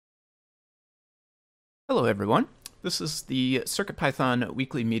Hello, everyone. This is the CircuitPython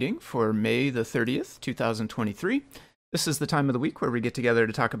weekly meeting for May the 30th, 2023. This is the time of the week where we get together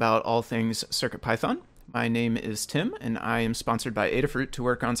to talk about all things CircuitPython. My name is Tim, and I am sponsored by Adafruit to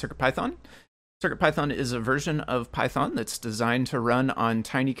work on CircuitPython. CircuitPython is a version of Python that's designed to run on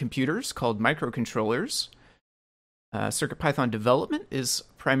tiny computers called microcontrollers. CircuitPython development is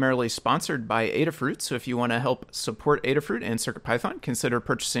primarily sponsored by Adafruit, so if you want to help support Adafruit and CircuitPython, consider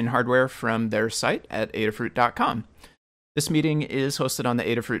purchasing hardware from their site at adafruit.com. This meeting is hosted on the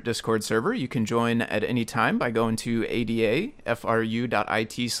Adafruit Discord server. You can join at any time by going to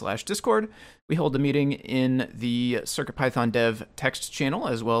adafru.it/discord. We hold the meeting in the CircuitPython dev text channel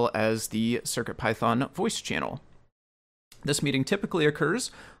as well as the CircuitPython voice channel. This meeting typically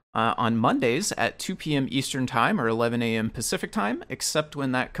occurs on Mondays at 2 p.m. Eastern Time or 11 a.m. Pacific Time, except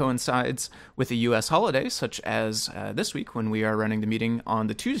when that coincides with a U.S. holiday, such as this week when we are running the meeting on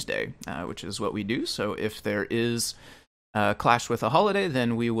the Tuesday, which is what we do. So if there is a clash with a holiday,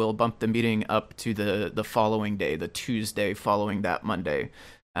 then we will bump the meeting up to the following day, the Tuesday following that Monday.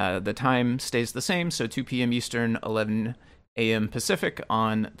 The time stays the same, so 2 p.m. Eastern, 11 a.m. Pacific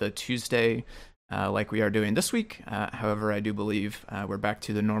on the Tuesday, like we are doing this week. However, I do believe we're back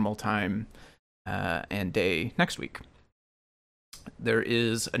to the normal time and day next week. There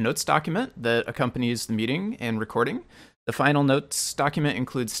is a notes document that accompanies the meeting and recording. The final notes document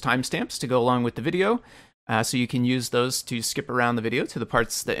includes timestamps to go along with the video, so you can use those to skip around the video to the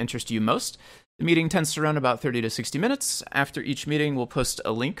parts that interest you most. The meeting tends to run about 30 to 60 minutes. After each meeting, we'll post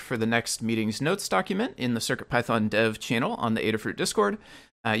a link for the next meeting's notes document in the CircuitPython dev channel on the Adafruit Discord.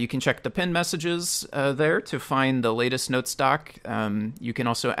 You can check the pinned messages there to find the latest notes doc. You can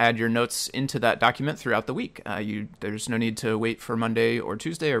also add your notes into that document throughout the week. There's no need to wait for Monday or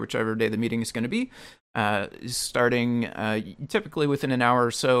Tuesday or whichever day the meeting is going to be. Starting typically within an hour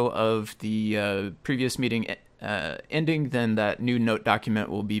or so of the previous meeting ending, then that new note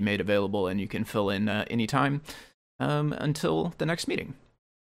document will be made available and you can fill in anytime until the next meeting.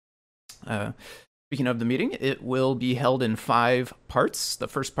 Speaking of the meeting, it will be held in 5 parts. The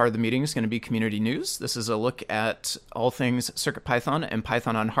first part of the meeting is going to be community news. This is a look at all things CircuitPython and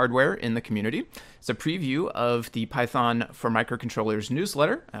Python on hardware in the community. It's a preview of the Python for Microcontrollers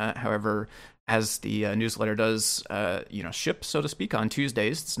newsletter. However, as the newsletter does, ship, so to speak, on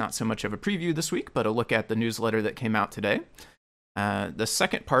Tuesdays, it's not so much of a preview this week, but a look at the newsletter that came out today. The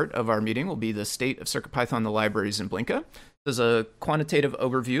second part of our meeting will be the state of CircuitPython, the libraries, and Blinka. This is a quantitative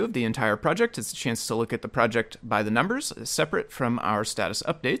overview of the entire project. It's a chance to look at the project by the numbers, separate from our status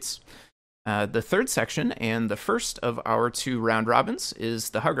updates. The third section, and the first of our 2 round robins, is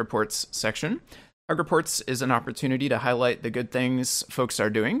the Hug Reports section. Hug Reports is an opportunity to highlight the good things folks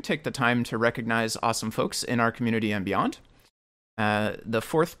are doing, take the time to recognize awesome folks in our community and beyond. The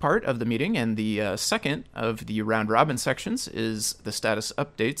fourth part of the meeting and the second of the round robin sections is the status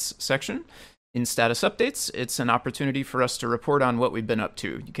updates section. In status updates, it's an opportunity for us to report on what we've been up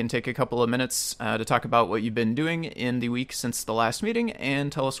to. You can take a couple of minutes to talk about what you've been doing in the week since the last meeting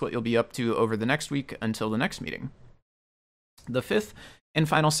and tell us what you'll be up to over the next week until the next meeting. The fifth and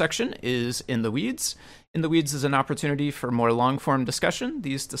final section is In the Weeds. In the Weeds is an opportunity for more long-form discussion.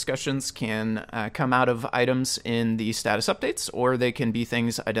 These discussions can come out of items in the status updates, or they can be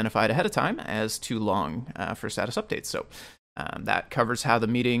things identified ahead of time as too long for status updates. So that covers how the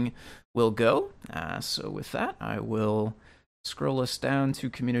meeting will go. So with that, I will scroll us down to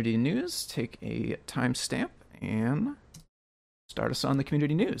community news, take a timestamp, and start us on the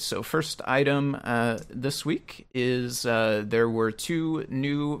community news. So first item this week is there were 2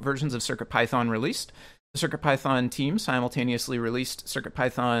 new versions of CircuitPython released. The CircuitPython team simultaneously released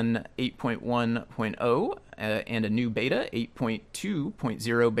CircuitPython 8.1.0 and a new beta,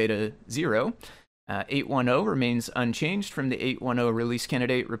 8.2.0 beta 0. 8.1.0 remains unchanged from the 8.1.0 release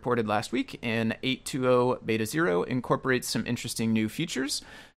candidate reported last week, and 8.2.0 beta 0 incorporates some interesting new features,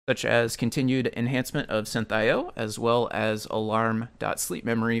 such as continued enhancement of synth.io, as well as alarm.sleep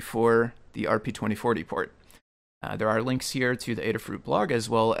memory for the RP2040 port. There are links here to the Adafruit blog, as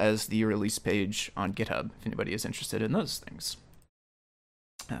well as the release page on GitHub, if anybody is interested in those things.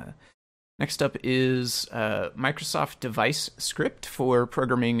 Next up is Microsoft Device Script for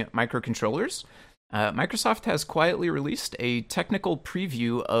programming microcontrollers. Microsoft has quietly released a technical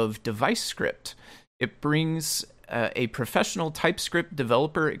preview of Device Script. It brings a professional TypeScript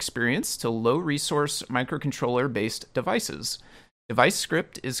developer experience to low-resource microcontroller-based devices. Device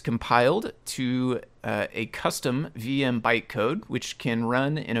Script is compiled to a custom VM bytecode, which can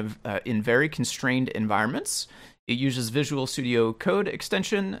run in very constrained environments. It uses Visual Studio Code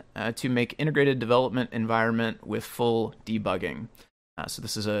extension to make integrated development environment with full debugging. So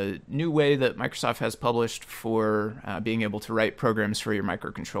this is a new way that Microsoft has published for being able to write programs for your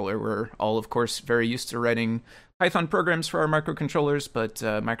microcontroller. We're all, of course, very used to writing Python programs for our microcontrollers, but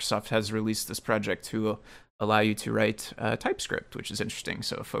Microsoft has released this project to allow you to write TypeScript, which is interesting.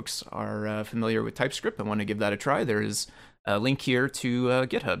 So if folks are familiar with TypeScript and want to give that a try, there is a link here to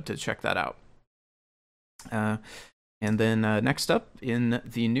GitHub to check that out. And then next up in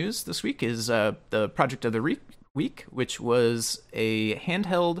the news this week is the project of the week, which was a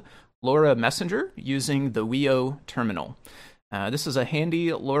handheld LoRa messenger using the Wio terminal. This is a handy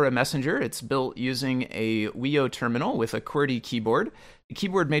LoRa messenger. It's built using a Wio terminal with a QWERTY keyboard. The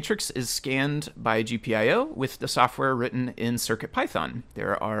keyboard matrix is scanned by GPIO with the software written in CircuitPython.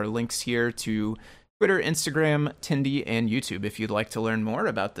 There are links here to Twitter, Instagram, Tindy, and YouTube if you'd like to learn more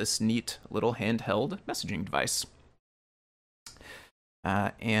about this neat little handheld messaging device.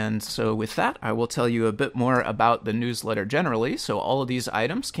 And so with that, I will tell you a bit more about the newsletter generally. So all of these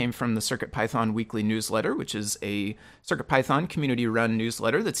items came from the CircuitPython weekly newsletter, which is a CircuitPython community-run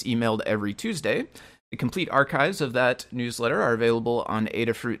newsletter that's emailed every Tuesday. The complete archives of that newsletter are available on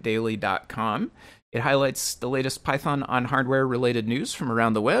adafruitdaily.com. It highlights the latest Python on hardware-related news from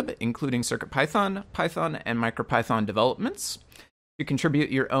around the web, including CircuitPython, Python, and MicroPython developments. To contribute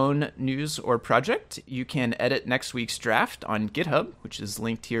your own news or project, you can edit next week's draft on GitHub, which is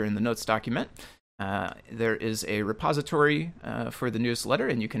linked here in the notes document. There is a repository for the newsletter,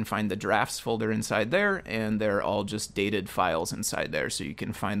 and you can find the drafts folder inside there, and they're all just dated files inside there. So you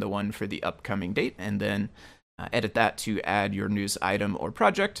can find the one for the upcoming date and then edit that to add your news item or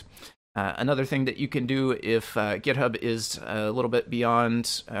project. Another thing that you can do if GitHub is a little bit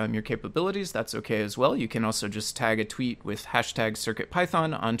beyond your capabilities, that's okay as well. You can also just tag a tweet with hashtag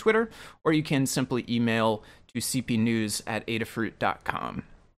CircuitPython on Twitter, or you can simply email to cpnews@adafruit.com.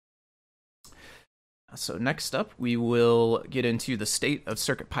 So next up, we will get into the state of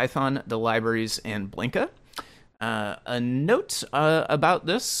CircuitPython, the libraries, and Blinka. A note about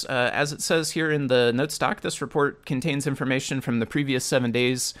this, as it says here in the notes doc, this report contains information from the previous 7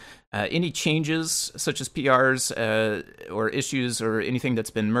 days. Any changes, such as PRs or issues or anything that's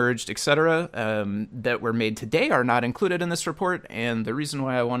been merged, etc., that were made today are not included in this report. And the reason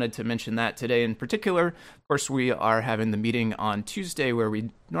why I wanted to mention that today in particular, of course, we are having the meeting on Tuesday where we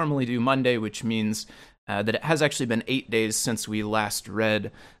normally do Monday, which means that it has actually been 8 days since we last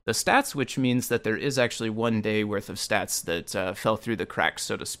read the stats, which means that there is actually 1 day worth of stats that fell through the cracks,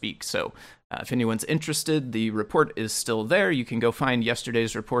 so to speak. So if anyone's interested, the report is still there. You can go find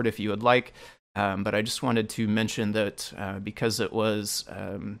yesterday's report if you would like. But I just wanted to mention that because it was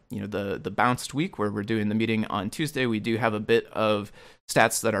the bounced week where we're doing the meeting on Tuesday, we do have a bit of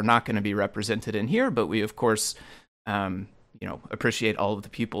stats that are not going to be represented in here, but we, of course, appreciate all of the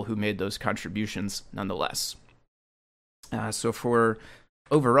people who made those contributions nonetheless. So for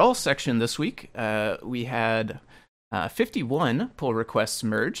overall section this week, we had 51 pull requests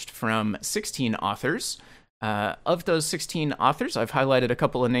merged from 16 authors. Of those 16 authors, I've highlighted a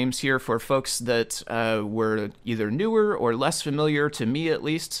couple of names here for folks that were either newer or less familiar to me, at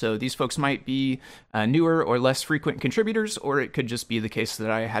least. So these folks might be newer or less frequent contributors, or it could just be the case that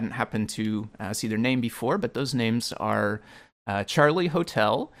I hadn't happened to see their name before. But those names are Charlie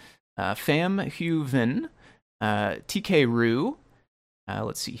Hotel, Pham Hu Vin, TK Rue,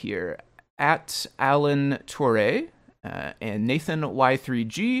 let's see here, at Alan Torre, and Nathan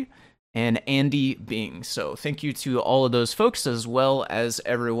Y3G, and Andy Bing. So thank you to all of those folks as well as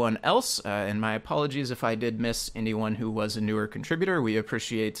everyone else. And my apologies if I did miss anyone who was a newer contributor. We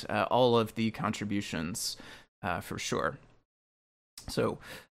appreciate all of the contributions for sure. So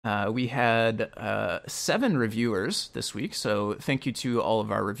we had 7 reviewers this week. So thank you to all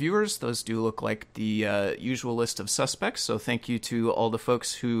of our reviewers. Those do look like the usual list of suspects. So thank you to all the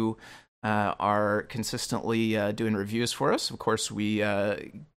folks who are consistently doing reviews for us. Of course, we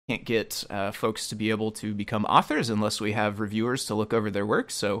can't get folks to be able to become authors unless we have reviewers to look over their work.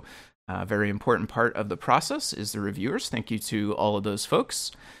 So a very important part of the process is the reviewers. Thank you to all of those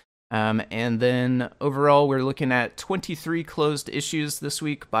folks. And then overall, we're looking at 23 closed issues this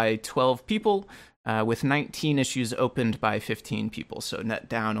week by 12 people, with 19 issues opened by 15 people. So net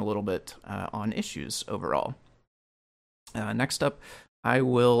down a little bit on issues overall. Next up, I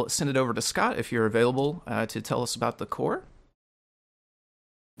will send it over to Scott if you're available to tell us about the core.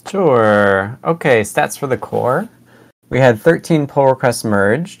 Sure. Okay, stats for the core. We had 13 pull requests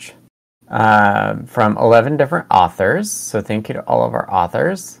merged from 11 different authors, so thank you to all of our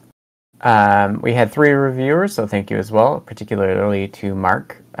authors. We had 3 reviewers, so thank you as well, particularly to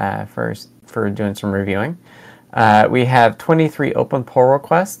Mark for doing some reviewing. We have 23 open pull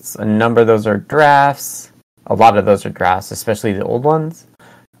requests. A number of those are drafts. a lot of those are drafts, especially the old ones.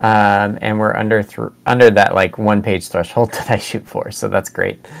 And we're under that like 1-page threshold that I shoot for, so that's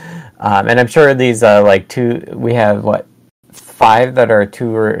great. And I'm sure these we have 5 that are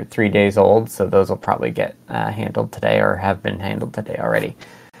 2 or 3 days old, so those will probably get handled today or have been handled today already.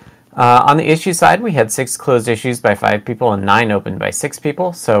 On the issue side, we had 6 closed issues by 5 people and 9 opened by 6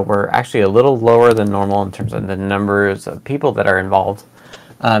 people, so we're actually a little lower than normal in terms of the numbers of people that are involved.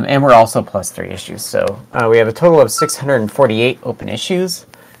 And we're also plus 3 issues, so we have a total of 648 open issues,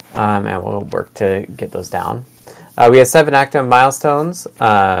 and we'll work to get those down. We have 7 active milestones.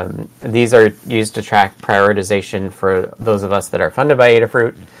 These are used to track prioritization for those of us that are funded by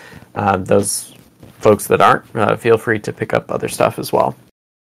Adafruit. Those folks that aren't, feel free to pick up other stuff as well.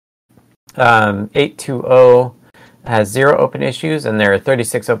 8.2.0 has 0 open issues, and there are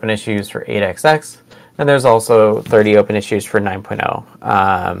 36 open issues for 8xx, and there's also 30 open issues for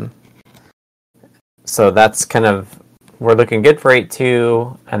 9.0. So that's kind of, we're looking good for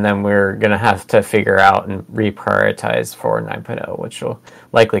 8.2, and then we're going to have to figure out and reprioritize for 9.0, which will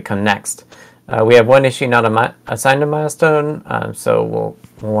likely come next. We have 1 issue not assigned a milestone, so we'll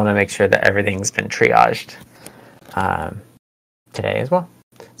want to make sure that everything's been triaged today as well.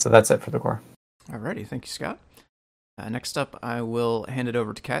 So that's it for the core. Alrighty, thank you, Scott. Next up, I will hand it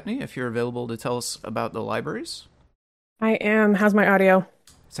over to Katney, if you're available to tell us about the libraries. I am. How's my audio?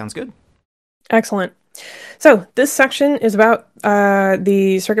 Sounds good. Excellent. So this section is about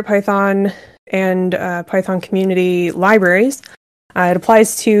the CircuitPython and Python community libraries. It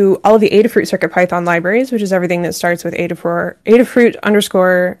applies to all of the Adafruit CircuitPython libraries, which is everything that starts with Adafruit _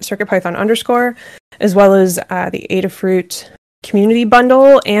 CircuitPython _, as well as the Adafruit community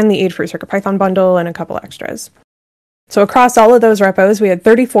bundle and the Adafruit CircuitPython bundle and a couple extras. So across all of those repos, we had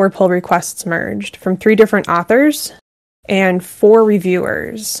 34 pull requests merged from 3 different authors and 4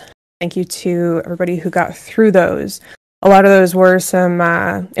 reviewers. Thank you to everybody who got through those. A lot of those were some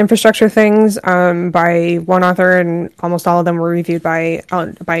infrastructure things by one author, and almost all of them were reviewed by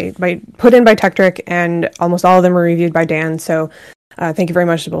put in by Tektrick, and almost all of them were reviewed by Dan. So thank you very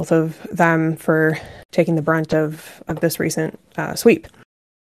much to both of them for taking the brunt of this recent sweep.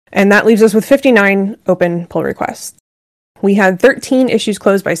 And that leaves us with 59 open pull requests. We had 13 issues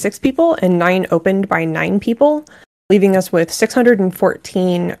closed by 6 people and 9 opened by 9 people, leaving us with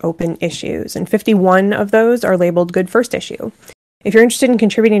 614 open issues, and 51 of those are labeled Good First Issue. If you're interested in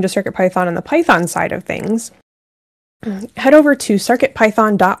contributing to CircuitPython on the Python side of things, head over to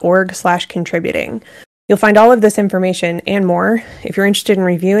circuitpython.org/contributing. You'll find all of this information and more. If you're interested in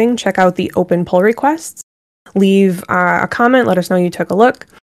reviewing, check out the open pull requests. Leave a comment, let us know you took a look.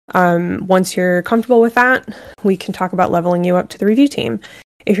 Once you're comfortable with that, we can talk about leveling you up to the review team.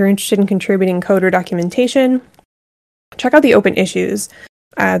 If you're interested in contributing code or documentation, check out the open issues.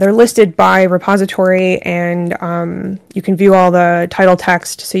 They're listed by repository, and you can view all the title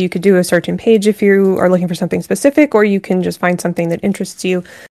text, so you could do a search in page if you are looking for something specific, or you can just find something that interests you.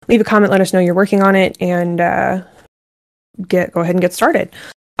 Leave a comment, let us know you're working on it, and go ahead and get started.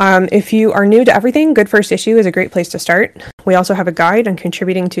 If you are new to everything, Good First Issue is a great place to start. We also have a guide on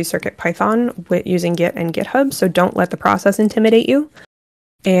contributing to CircuitPython with using Git and GitHub, so don't let the process intimidate you.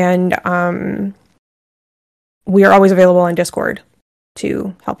 And we are always available on Discord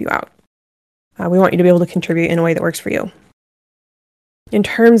to help you out. We want you to be able to contribute in a way that works for you. In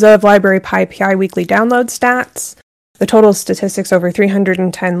terms of Library PyPI weekly download stats, the total statistics over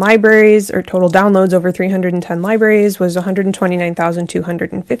 310 libraries, or total downloads over 310 libraries, was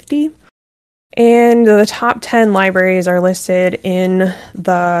 129,250. And the top 10 libraries are listed in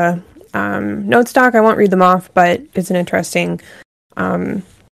the notes doc. I won't read them off, but it's an interesting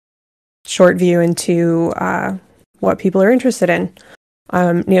short view into what people are interested in.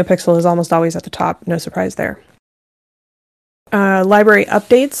 NeoPixel is almost always at the top, no surprise there. Library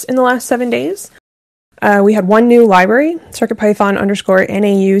updates in the last 7 days. We had 1 new library, CircuitPython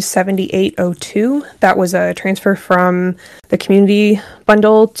 _NAU 7802. That was a transfer from the community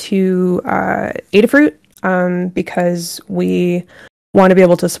bundle to Adafruit because we want to be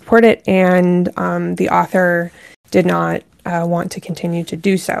able to support it, and the author did not want to continue to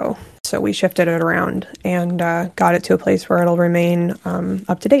do so. So we shifted it around and got it to a place where it'll remain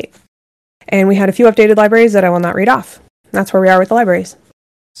up to date. And we had a few updated libraries that I will not read off. That's where we are with the libraries.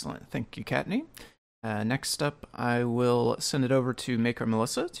 Excellent. Thank you, Katney. Next up, I will send it over to Maker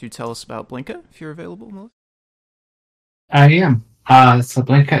Melissa to tell us about Blinka, if you're available, Melissa. I am. So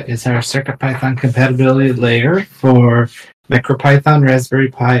Blinka is our CircuitPython compatibility layer for MicroPython, Raspberry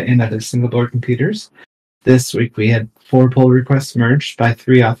Pi, and other single-board computers. This week we had 4 pull requests merged by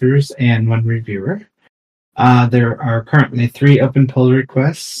 3 authors and 1 reviewer. There are currently 3 open pull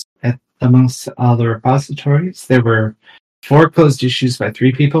requests amongst all the repositories. There were 4 closed issues by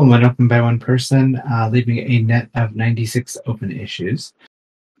 3 people and 1 open by 1 person, leaving a net of 96 open issues.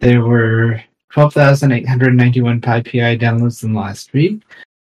 There were 12,891 PyPI downloads in the last week,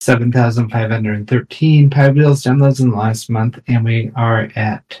 7,513 PyWheels downloads in the last month, and we are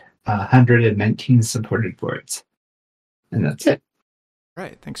at 119 supported boards. And that's it.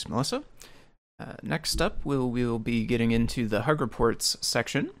 Right, thanks, Melissa. Next up, we'll be getting into the Hug Reports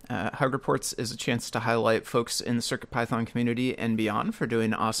section. Hug Reports is a chance to highlight folks in the CircuitPython community and beyond for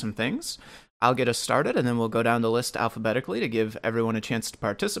doing awesome things. I'll get us started, and then we'll go down the list alphabetically to give everyone a chance to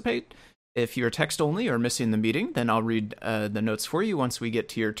participate. If you're text only or missing the meeting, then I'll read the notes for you once we get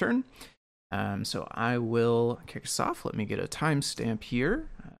to your turn. So I will kick us off. Let me get a timestamp here.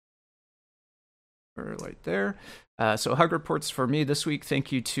 Right there. So Hug Reports for me this week.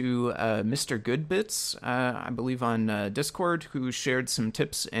 Thank you to Mr. Goodbits, I believe on Discord, who shared some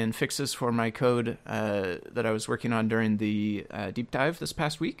tips and fixes for my code that I was working on during the deep dive this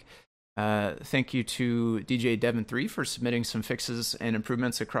past week. Thank you to DJ Devon3 for submitting some fixes and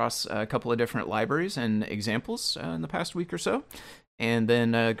improvements across a couple of different libraries and examples in the past week or so. And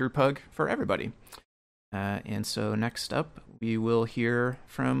then group hug for everybody. And so next up, we will hear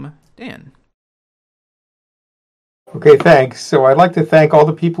from Dan. Okay, thanks. So I'd like to thank all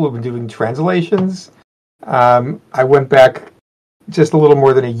the people who've been doing translations. I went back just a little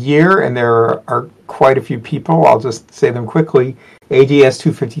more than a year, and there are quite a few people. I'll just say them quickly. AGS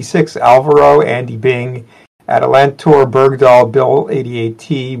 256, Alvaro, Andy Bing, Atalantor, Bergdahl, Bill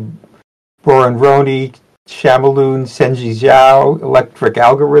 88T, Boran Roni, Shamaloon, Senji Zhao, Electric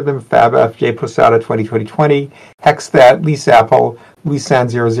Algorithm, FabF, J Posada 2020, Hexstat, Lee Apple,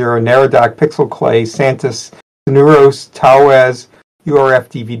 Lisan00, Neradoc, Pixel Clay, Santis, Sonuros, Tawez,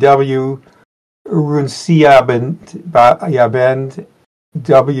 URFDVW, Uruncia Yabend,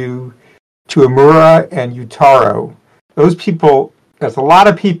 W, Tuamura, and Utaro. Those people, that's a lot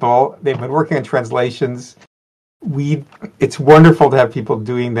of people. They've been working on translations. It's wonderful to have people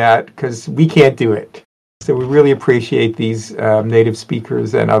doing that because we can't do it. So we really appreciate these native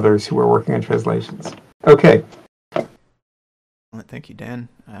speakers and others who are working on translations. Okay. Thank you, Dan.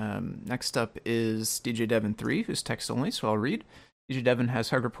 Next up is DJ Devon3, who's text only, so I'll read. DJ Devon has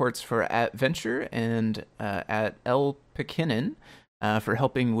Hug Reports for @Venture and @LPekinen for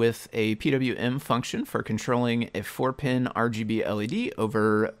helping with a PWM function for controlling a 4-pin RGB LED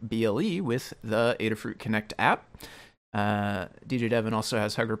over BLE with the Adafruit Connect app. DJ Devon also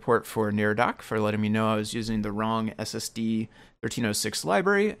has Hug Report for Neradoc for letting me know I was using the wrong SSD 1306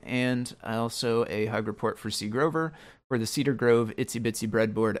 library, and also a Hug Report for C. Grover for the Cedar Grove Itsy Bitsy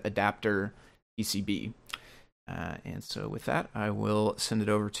Breadboard Adapter PCB. And so with that, I will send it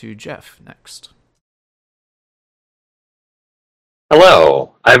over to Jeff next.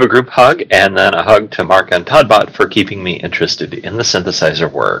 Hello, I have a group hug and then a hug to Mark and Toddbot for keeping me interested in the synthesizer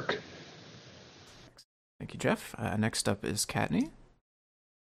work. Thank you, Jeff. Next up is Katney.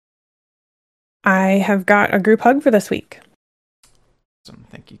 I have got a group hug for this week. Awesome.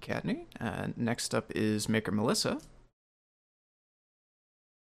 Thank you, Katney. Next up is Maker Melissa.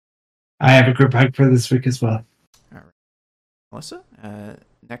 I have a group hug for this week as well. All right, Melissa.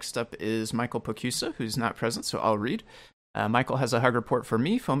 Next up is Michael Pocusa, who's not present, so I'll read. Michael has a hug report for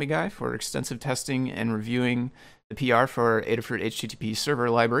me, Foamy Guy, for extensive testing and reviewing the PR for Adafruit HTTP server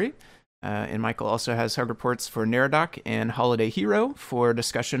library. And Michael also has hug reports for Neradoc and Holiday Hero for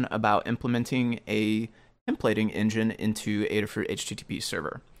discussion about implementing a templating engine into Adafruit HTTP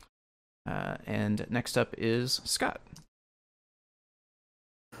server. And next up is Scott.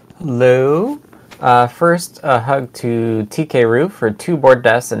 Hello. First, a hug to TK Roo for 2 board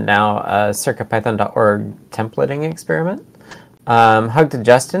deaths and now a CircuitPython.org templating experiment. Hug to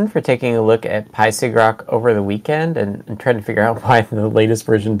Justin for taking a look at PySigrock over the weekend and trying to figure out why the latest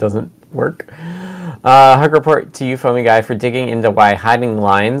version doesn't work. Hug report to you, Foamy Guy, for digging into why hiding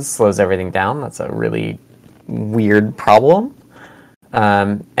lines slows everything down. That's a really weird problem.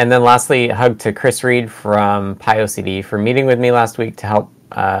 And then lastly, a hug to Chris Reed from PyOCD for meeting with me last week to help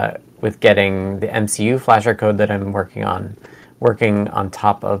with getting the MCU flasher code that I'm working on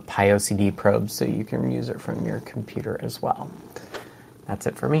top of PyOCD probes so you can use it from your computer as well. That's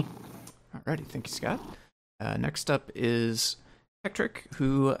it for me. Alrighty, thank you, Scott. Next up is Tektrick,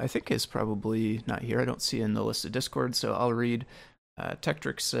 who I think is probably not here. I don't see in the list of Discord, so I'll read.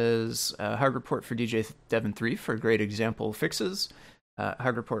 Tektrick says, hug report for DJ Devon3 for great example fixes.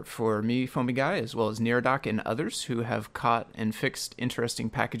 Hug report for me, Foamy Guy, as well as Neradoc and others who have caught and fixed interesting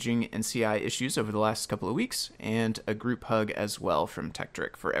packaging and CI issues over the last couple of weeks, and a group hug as well from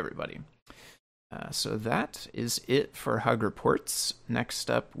Tektrick for everybody. So that is it for Hug Reports. Next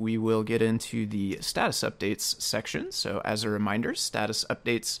up, we will get into the status updates section. So as a reminder, status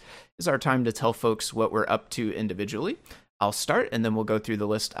updates is our time to tell folks what we're up to individually. I'll start, and then we'll go through the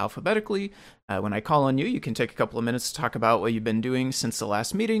list alphabetically. When I call on you, you can take a couple of minutes to talk about what you've been doing since the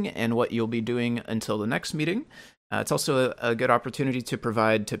last meeting and what you'll be doing until the next meeting. It's also a good opportunity to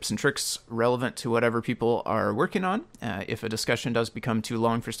provide tips and tricks relevant to whatever people are working on. If a discussion does become too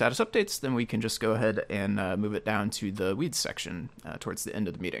long for status updates, then we can just go ahead and move it down to the weeds section towards the end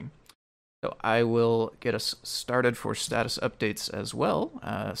of the meeting. So I will get us started for status updates as well.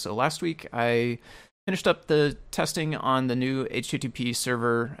 So last week I finished up the testing on the new HTTP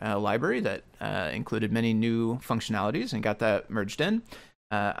server library that included many new functionalities and got that merged in.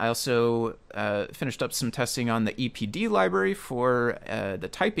 I also finished up some testing on the EPD library for the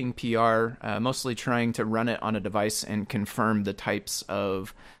typing PR, mostly trying to run it on a device and confirm the types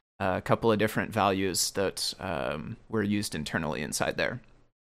of a couple of different values that were used internally inside there.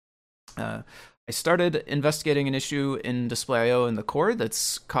 I started investigating an issue in Display.io in the core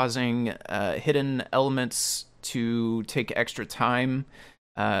that's causing hidden elements to take extra time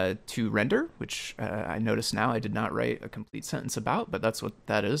to render, which I notice now I did not write a complete sentence about, but that's what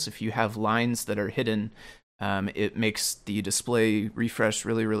that is. If you have lines that are hidden, it makes the display refresh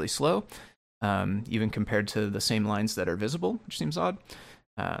really, really slow, even compared to the same lines that are visible, which seems odd.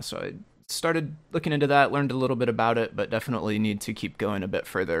 So I started looking into that, learned a little bit about it, but definitely need to keep going a bit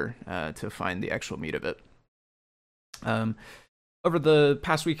further to find the actual meat of it. Over the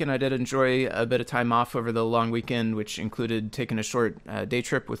past weekend, I did enjoy a bit of time off over the long weekend, which included taking a short day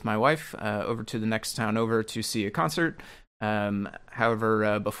trip with my wife over to the next town over to see a concert.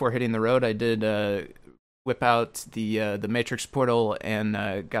 However, before hitting the road, I did whip out the Matrix portal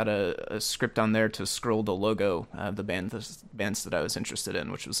and got a script on there to scroll the logo of the bands that I was interested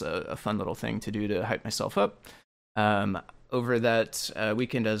in, which was a fun little thing to do to hype myself up. Over that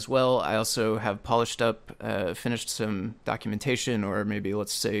weekend as well, I also have polished up, finished some documentation, or maybe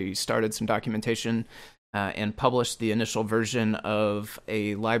let's say started some documentation, and published the initial version of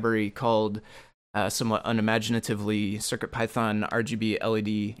a library called, somewhat unimaginatively, CircuitPython RGB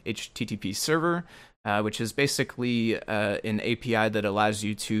LED HTTP server, which is basically an API that allows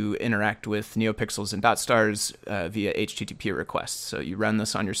you to interact with neopixels and dot stars via HTTP requests. So you run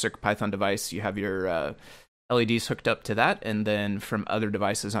this on your CircuitPython device, you have your LEDs hooked up to that, and then from other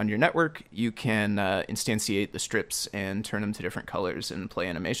devices on your network, you can instantiate the strips and turn them to different colors and play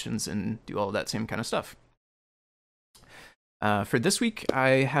animations and do all of that same kind of stuff. For this week, I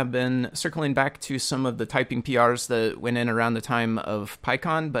have been circling back to some of the typing PRs that went in around the time of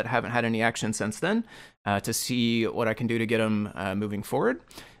PyCon, but haven't had any action since then, to see what I can do to get them moving forward.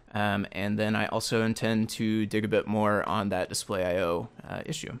 And then I also intend to dig a bit more on that Display.io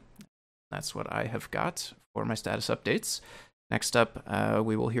issue. That's what I have got for my status updates. Next up,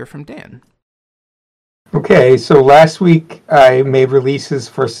 we will hear from Dan. Okay, so last week I made releases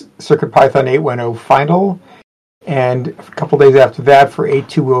for CircuitPython 8.10 Final, and a couple days after that for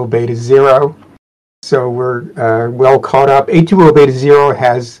 8.2.0 Beta 0. So we're well caught up. 8.2.0 Beta 0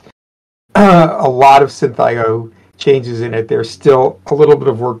 has a lot of Synth.io changes in it. There's still a little bit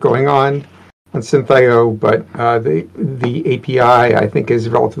of work going on Synth.io, but the API, I think, is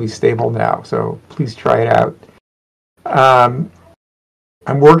relatively stable now, so please try it out.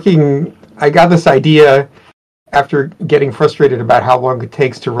 I got this idea after getting frustrated about how long it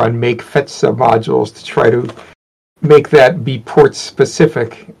takes to run make fetch submodules to try to make that be port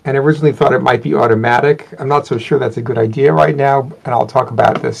specific, and originally thought it might be automatic. I'm not so sure that's a good idea right now, and I'll talk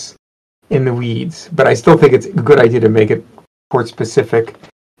about this in the weeds, but I still think it's a good idea to make it port specific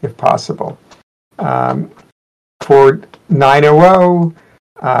if possible. For 9.0,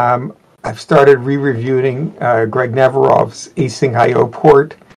 I've started re-reviewing Greg Neverov's async.io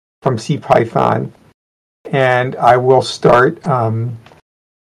port from CPython, and I will start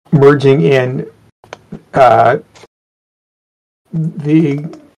merging in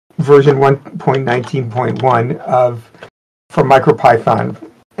the version 1.19.1 from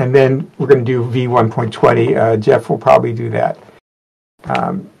MicroPython, and then we're going to do v1.20. Jeff will probably do that.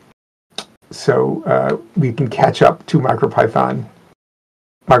 So we can catch up to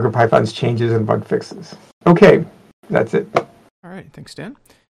MicroPython's changes and bug fixes. Okay, that's it. All right, thanks, Dan.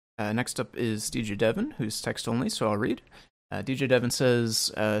 Next up is DJ Devin, who's text only, so I'll read. DJ Devin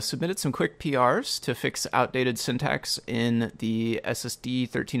says, submitted some quick PRs to fix outdated syntax in the SSD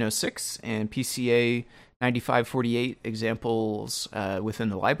 1306 and PCA 9548 examples within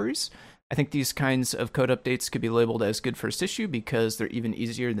the libraries. I think these kinds of code updates could be labeled as good first issue because they're even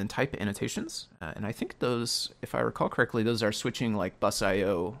easier than type annotations. And I think those, if I recall correctly, those are switching like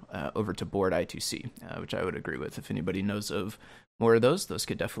bus.io over to board I2C, which I would agree with. If anybody knows of more of those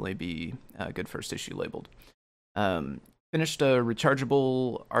could definitely be good first issue labeled. Finished a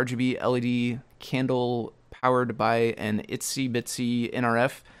rechargeable RGB LED candle powered by an Itsy Bitsy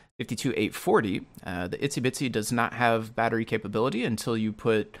NRF 52840. The Itsy Bitsy does not have battery capability until you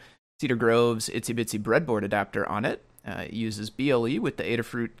put Cedar Grove's Itsy Bitsy breadboard adapter on it. It uses BLE with the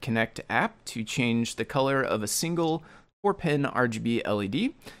Adafruit Connect app to change the color of a single 4-pin RGB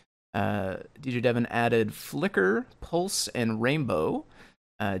LED. DJ Devon added flicker, pulse, and rainbow.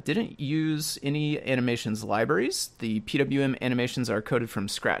 Didn't use any animations libraries. The PWM animations are coded from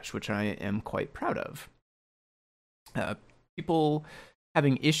scratch, which I am quite proud of. People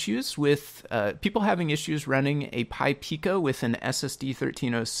having issues running a Pi Pico with an SSD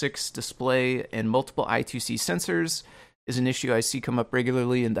 1306 display and multiple I2C sensors is an issue I see come up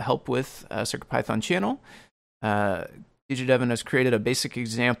regularly in the Help With CircuitPython channel. DJ Devon has created a basic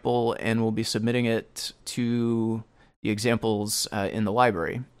example and will be submitting it to the examples in the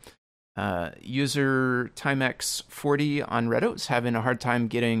library. User Timex40 on Reddit is having a hard time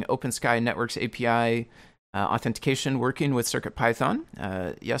getting OpenSky Networks API authentication working with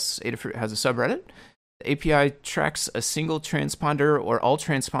CircuitPython. Yes, Adafruit has a subreddit. The API tracks a single transponder or all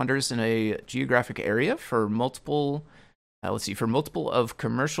transponders in a geographic area for multiple of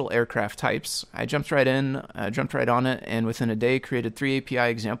commercial aircraft types. I jumped right on it, and within a day created 3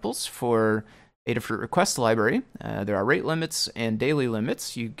 API examples for Adafruit request library. There are rate limits and daily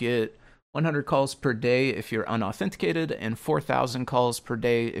limits. You get 100 calls per day if you're unauthenticated, and 4,000 calls per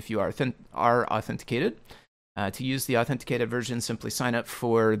day if you are authenticated. To use the authenticated version, simply sign up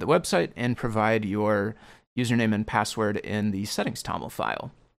for the website and provide your username and password in the settings toml file.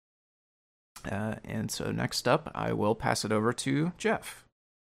 And so next up, I will pass it over to Jeff.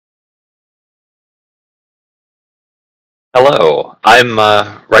 Hello. I'm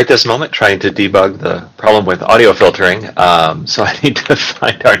right this moment trying to debug the problem with audio filtering, so I need to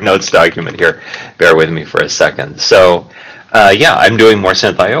find our notes document here. Bear with me for a second. So, I'm doing more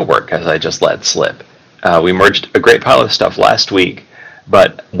SynthIO work as I just let slip. We merged a great pile of stuff last week,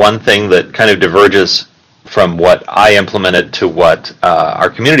 but one thing that kind of diverges from what I implemented to what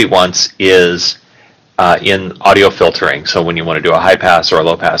our community wants is in audio filtering. So when you want to do a high pass or a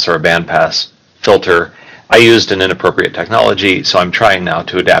low pass or a band pass filter, I used an inappropriate technology, so I'm trying now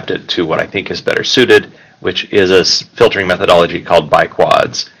to adapt it to what I think is better suited, which is a filtering methodology called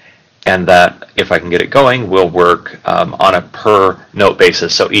biquads. And that, if I can get it going, will work on a per note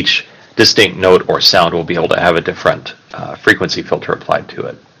basis. So each distinct note or sound will be able to have a different frequency filter applied to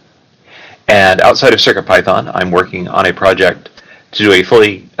it. And outside of CircuitPython, I'm working on a project to do a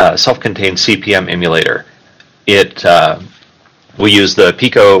fully self-contained CPM emulator. We use the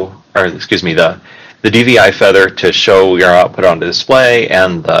the DVI feather to show your output on the display,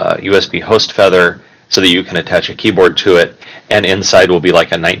 and the USB host feather so that you can attach a keyboard to it. And inside will be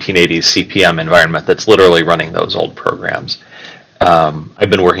like a 1980s CPM environment that's literally running those old programs.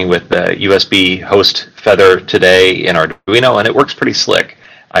 I've been working with the USB host feather today in Arduino, and it works pretty slick.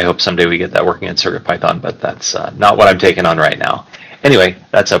 I hope someday we get that working in CircuitPython, but that's not what I'm taking on right now. Anyway,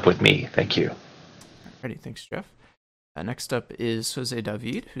 that's up with me. Thank you. Alrighty, thanks, Jeff. Next up is Jose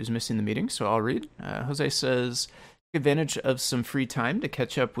David, who's missing the meeting, so I'll read. Jose says, take advantage of some free time to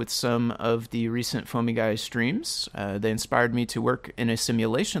catch up with some of the recent Foamy Guys streams. They inspired me to work in a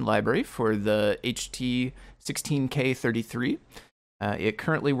simulation library for the HT16K33. It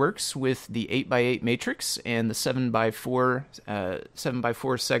currently works with the 8x8 matrix and the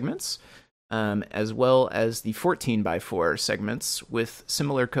 7x4 segments, as well as the 14x4 segments with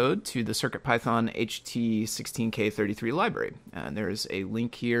similar code to the CircuitPython HT16K33 library. There is a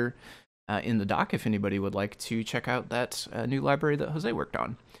link here in the doc if anybody would like to check out that new library that Jose worked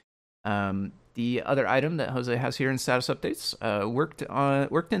on. The other item that Jose has here in status updates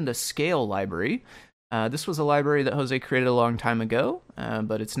worked in the Scale library. This was a library that Jose created a long time ago,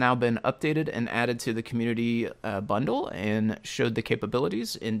 but it's now been updated and added to the community bundle and showed the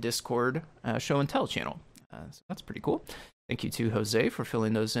capabilities in Discord Show and Tell channel. So that's pretty cool. Thank you to Jose for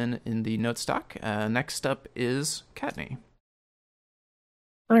filling those in the notes doc. Next up is Katney.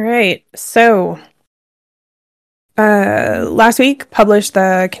 All right, so last week published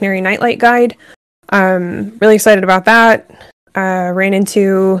the Canary Nightlight Guide. Really excited about that. Ran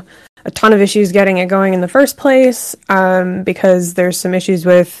into a ton of issues getting it going in the first place because there's some issues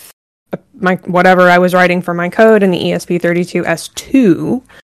with whatever I was writing for my code in the ESP32S2.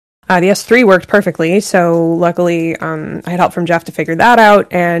 The S3 worked perfectly, so luckily I had help from Jeff to figure that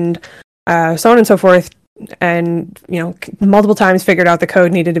out, and so on and so forth. And, multiple times figured out the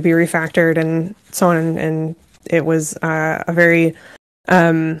code needed to be refactored and so on. And it was a very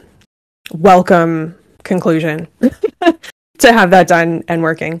welcome conclusion to have that done and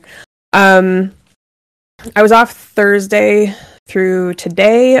working. I was off Thursday through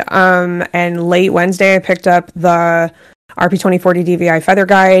today, and late Wednesday I picked up the RP2040 DVI Feather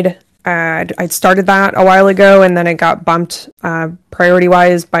Guide. I'd started that a while ago, and then it got bumped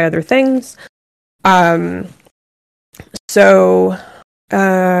priority-wise by other things. And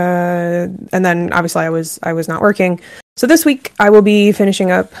then obviously I was not working. So this week I will be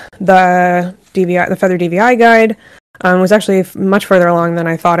finishing up the Feather DVI guide. Was actually much further along than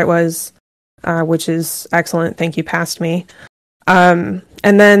I thought it was, which is excellent. Thank you, past me. And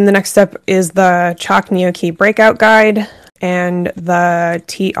then the next step is the Chalk NeoKey breakout guide and the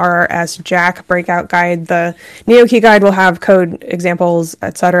TRS Jack breakout guide. The NeoKey guide will have code examples,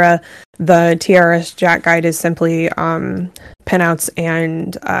 etc. The TRS Jack guide is simply pinouts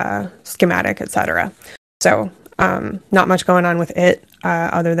and schematic, etc. So not much going on with it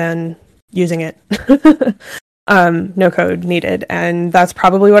other than using it. No code needed, and that's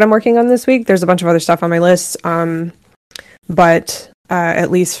probably what I'm working on this week. There's a bunch of other stuff on my list, but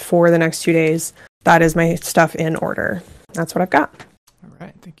at least for the next 2 days, that is my stuff in order. That's what I've got. All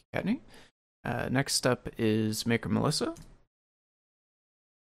right, thank you, Kattni. Next up is Maker Melissa.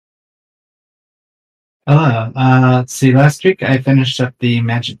 Hello. Let's see. Last week I finished up the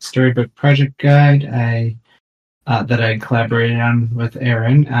Magic Storybook project guide that I collaborated on with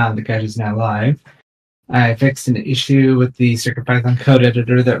Aaron. The guide is now live. I fixed an issue with the CircuitPython code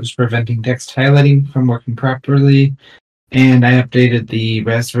editor that was preventing text highlighting from working properly, and I updated the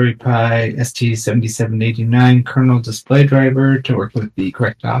Raspberry Pi ST7789 kernel display driver to work with the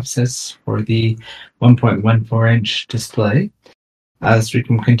correct offsets for the 1.14-inch display. This week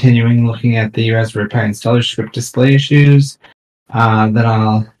I'm continuing looking at the Raspberry Pi installer script display issues. Then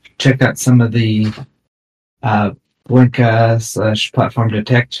I'll check out some of the Blinka/platform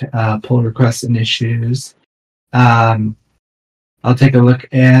detect pull requests and issues. I'll take a look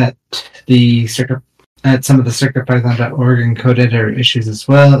at some of the CircuitPython.org and code editor issues as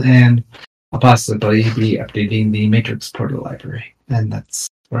well, and I'll possibly be updating the Matrix portal library. And that's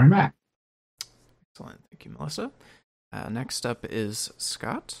where I'm at. Excellent. Thank you, Melissa. Next up is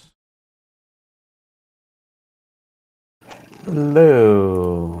Scott.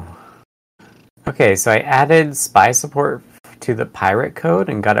 Hello. Okay, so I added SPI support to the Pirate code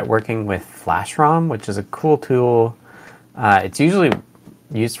and got it working with FlashROM, which is a cool tool. It's usually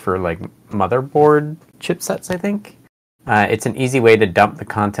used for like motherboard chipsets, I think. It's an easy way to dump the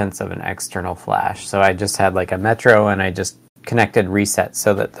contents of an external flash. So I just had like a Metro and I just connected reset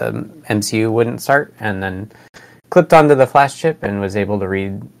so that the MCU wouldn't start, and then clipped onto the flash chip and was able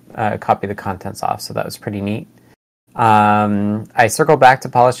to copy the contents off. So that was pretty neat. I circle back to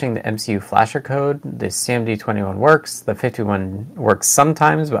polishing the MCU flasher code. The CMD21 works. The 51 works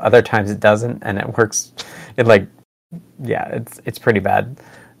sometimes, but other times it doesn't, and it works. It's pretty bad.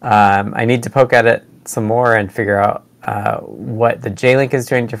 I need to poke at it some more and figure out what the J-Link is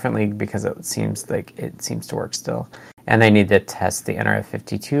doing differently, because it seems to work still. And I need to test the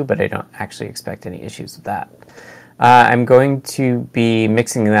NRF52, but I don't actually expect any issues with that. I'm going to be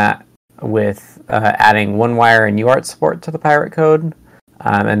mixing that with adding one-wire and UART support to the Pirate code,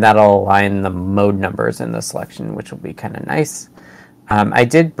 and that'll align the mode numbers in the selection, which will be kind of nice. I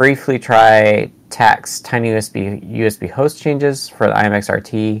did briefly try TAC's TinyUSB host changes for the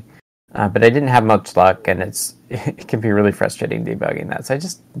IMXRT, but I didn't have much luck, and it can be really frustrating debugging that, so I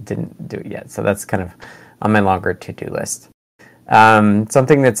just didn't do it yet. So that's kind of on my longer to-do list.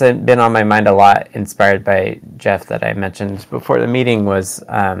 Something that's been on my mind a lot, inspired by Jeff, that I mentioned before the meeting, was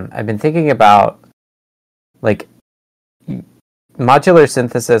I've been thinking about like modular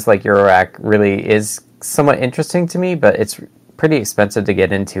synthesis like Eurorack really is somewhat interesting to me, but it's pretty expensive to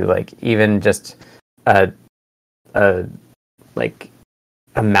get into. Like even just a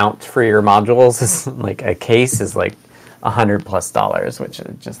mount for your modules is like a case is like $100+, which I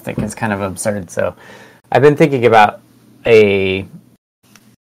just think is kind of absurd. So I've been thinking about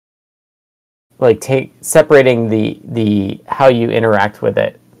separating the how you interact with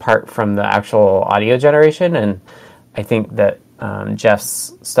it part from the actual audio generation, and I think that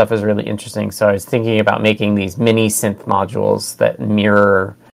Jeff's stuff is really interesting. So I was thinking about making these mini synth modules that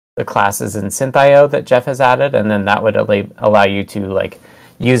mirror the classes in SynthIO that Jeff has added, and then that would allow you to like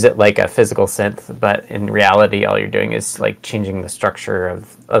use it like a physical synth, but in reality all you're doing is like changing the structure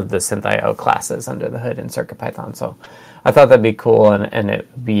of the SynthIO classes under the hood in CircuitPython. So I thought that'd be cool, and it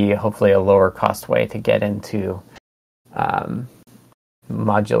would be hopefully a lower cost way to get into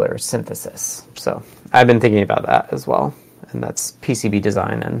modular synthesis. So I've been thinking about that as well. And that's PCB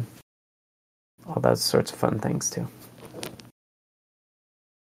design and all those sorts of fun things too.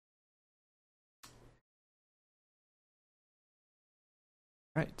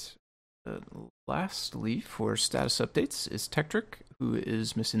 Right. Lastly, for status updates is Tektrick, who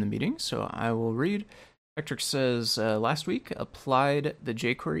is missing the meeting, so I will read. Tektrick says, last week, applied the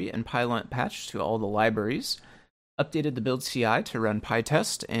jQuery and Pylint patch to all the libraries, updated the build CI to run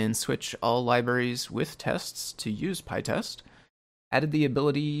PyTest, and switch all libraries with tests to use PyTest, added the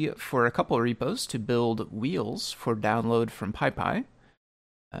ability for a couple repos to build wheels for download from PyPy,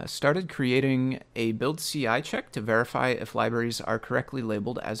 started creating a build CI check to verify if libraries are correctly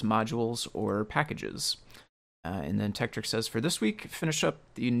labeled as modules or packages. And then Tektrick says for this week, finish up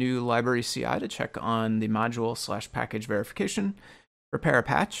the new library CI to check on the module/package verification, prepare a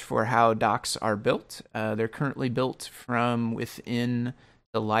patch for how docs are built. They're currently built from within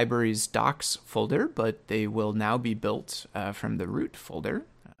the library's docs folder, but they will now be built from the root folder,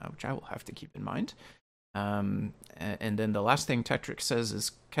 which I will have to keep in mind. And then the last thing Tektrick says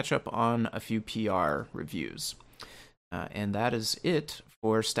is catch up on a few PR reviews. And that is it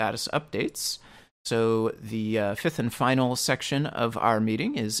for status updates. So the fifth and final section of our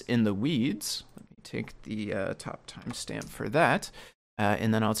meeting is in the weeds. Let me take the top timestamp for that.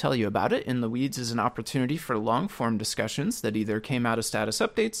 And then I'll tell you about it. In the Weeds is an opportunity for long-form discussions that either came out of status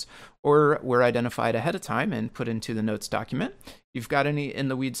updates or were identified ahead of time and put into the notes document. If you've got any In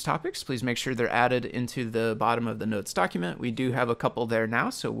the Weeds topics, please make sure they're added into the bottom of the notes document. We do have a couple there now,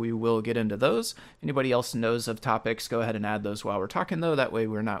 so we will get into those. Anybody else knows of topics, go ahead and add those while we're talking, though. That way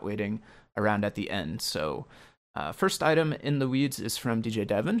we're not waiting around at the end. So first item in the Weeds is from DJ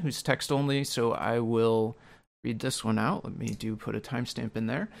Devon, who's text only, so I will read this one out. Let me put a timestamp in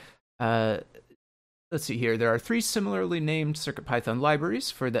there. Let's see here. There are 3 similarly named CircuitPython libraries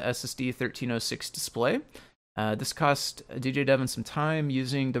for the SSD 1306 display. This cost DJ Devon some time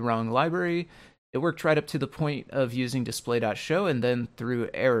using the wrong library. It worked right up to the point of using display.show and then through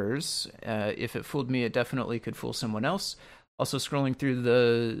errors. If it fooled me, it definitely could fool someone else. Also, scrolling through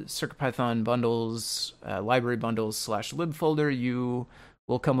the CircuitPython bundles, library bundles /lib folder, you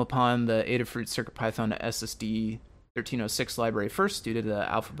will come upon the Adafruit CircuitPython SSD 1306 library first due to the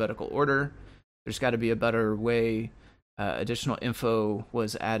alphabetical order. There's got to be a better way. Additional info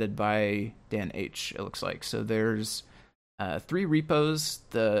was added by Dan H., it looks like. So there's 3 repos.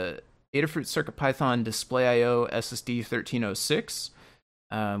 The Adafruit CircuitPython Display.io SSD 1306,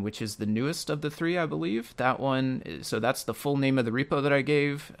 which is the newest of the 3, I believe. That one, so that's the full name of the repo that I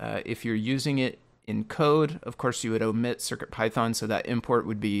gave. If you're using it in code, of course, you would omit CircuitPython, so that import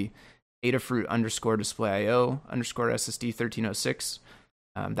would be Adafruit _display.io _SSD 1306.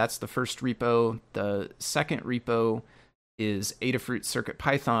 That's the first repo. The second repo is Adafruit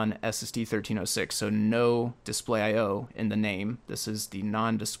CircuitPython SSD 1306, so no display.io in the name. This is the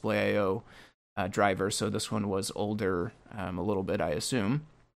non-display.io driver, so this one was older a little bit, I assume.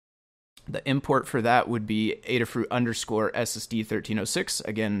 The import for that would be Adafruit _SSD 1306.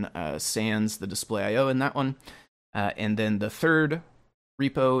 Again, sans the display.io in that one. And then the third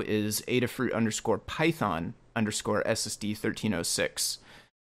repo is Adafruit _Python _SSD 1306,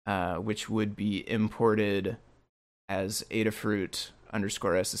 which would be imported as Adafruit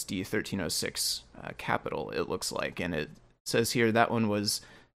 _SSD 1306 capital, it looks like. And it says here that one was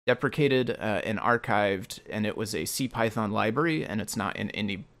deprecated and archived, and it was a CPython library, and it's not in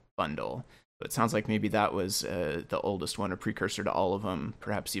any bundle. So it sounds like maybe that was the oldest one, a precursor to all of them,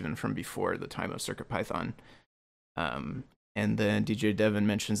 perhaps even from before the time of CircuitPython. And then DJ Devon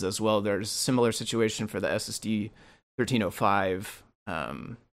mentions as well there's a similar situation for the SSD 1305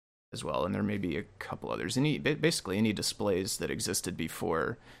 as well, and there may be a couple others. Basically any displays that existed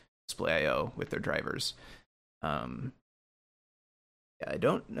before display.io with their drivers. I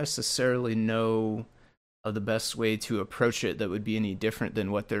don't necessarily know of the best way to approach it that would be any different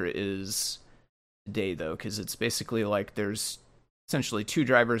than what there is today, though, because it's basically like there's essentially 2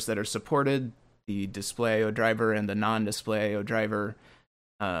 drivers that are supported, the display.io driver and the non-display.io driver.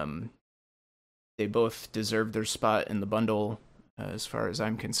 They both deserve their spot in the bundle, as far as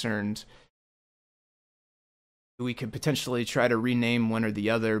I'm concerned. We could potentially try to rename one or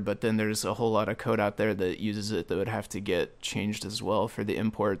the other, but then there's a whole lot of code out there that uses it that would have to get changed as well for the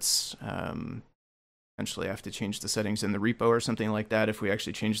imports. Potentially have to change the settings in the repo or something like that. If we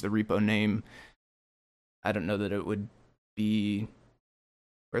actually change the repo name, I don't know that it would be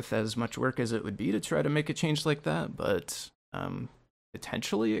worth as much work as it would be to try to make a change like that, but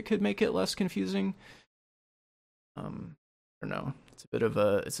potentially it could make it less confusing. I don't know. It's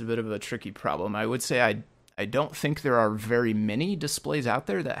a bit of a tricky problem. I would say I I don't think there are very many displays out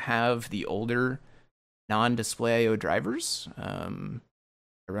there that have the older non-display I/O drivers. I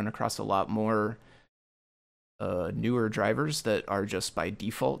run across a lot more newer drivers that are just by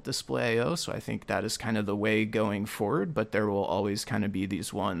default display I/O, so I think that is kind of the way going forward, but there will always kind of be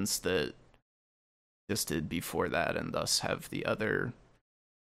these ones that existed before that and thus have the other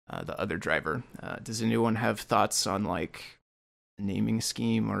driver. Does anyone have thoughts on like a naming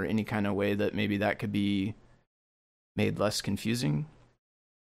scheme or any kind of way that maybe that could be made less confusing?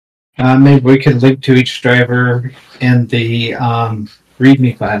 Maybe we could link to each driver in the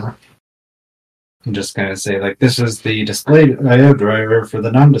README file. And just kind of say, like, this is the display I/O driver for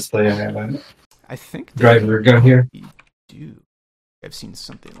the non-display I/O. I think driver go here. Do I've seen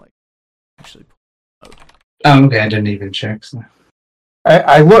something like actually. Oh, okay. I didn't even check. So.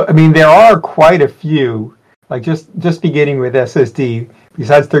 I look. I mean, there are quite a few. Like just beginning with SSD.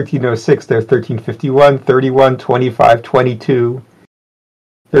 Besides 1306, there's 1351, 31, 25, 22,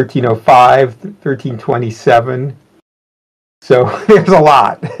 1305, 1327. So there's a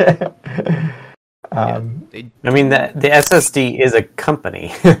lot. I mean, the SSD is a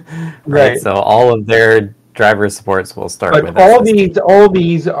company, right? Right. So all of their driver supports will start But with all SSD. all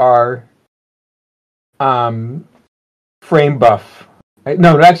these are frame buff.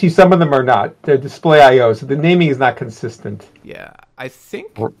 No, actually, some of them are not. They're display I/O, so the naming is not consistent. Yeah, I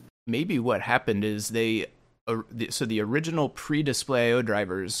think maybe what happened is the original pre-display I/O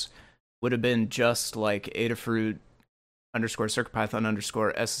drivers would have been just like Adafruit _ CircuitPython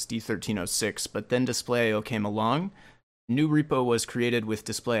 _ SSD 1306, but then display I/O came along. New repo was created with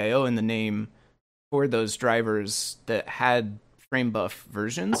display I/O in the name for those drivers that had frame buff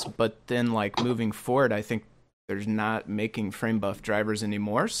versions, but then like moving forward, I think there's not making frame buff drivers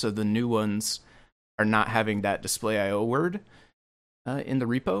anymore, so the new ones are not having that display I/O word in the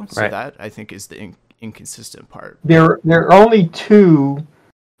repo. So that I think is the inconsistent part. There are only two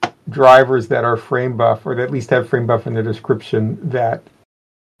drivers that are frame buff, or that at least have frame buff in the description, that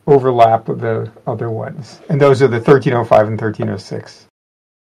overlap with the other ones, and those are the 1305 and 1306.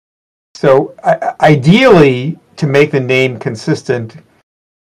 So ideally, to make the name consistent,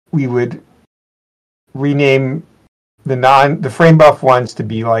 we would rename the frame buff ones to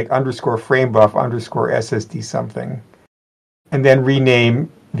be like _frame buff _ SSD something, and then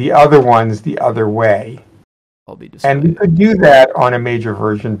rename the other ones the other way. And we could do that on a major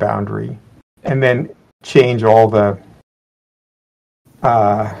version boundary, and then change all the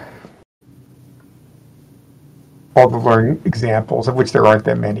learn examples, of which there aren't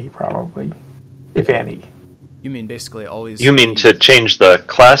that many, probably, if any. You mean basically always... You mean to change the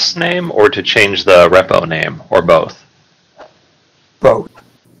class name or to change the repo name, or both? Both.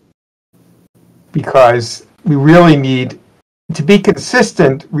 Because we really need, to be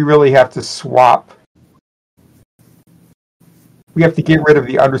consistent, we really have to swap. We have to get rid of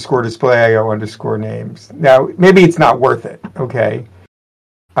the _display IO _ names. Now, maybe it's not worth it, okay?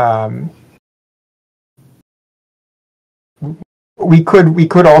 We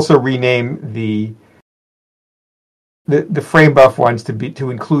could also rename the frame buff ones to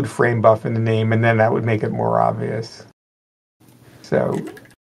include frame buff in the name, and then that would make it more obvious. So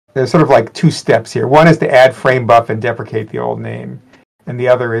there's sort of like two steps here. One is to add frame buff and deprecate the old name, and the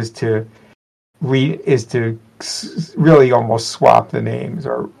other is to really almost swap the names,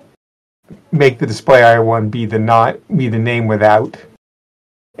 or make the display I/O one be the name without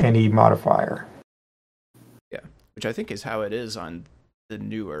any modifier. Yeah, which I think is how it is on the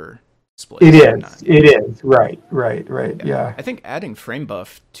newer displays. It is. Right. Yeah. I think adding frame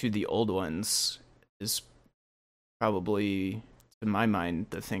buff to the old ones is probably, in my mind,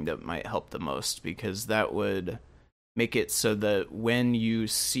 the thing that might help the most, because that would make it so that when you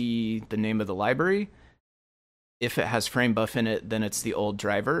see the name of the library, if it has frame buff in it, then it's the old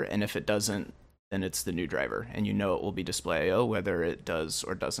driver, and if it doesn't, then it's the new driver, and you know it will be display I/O whether it does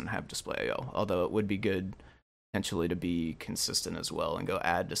or doesn't have display I/O. Although it would be good potentially to be consistent as well and go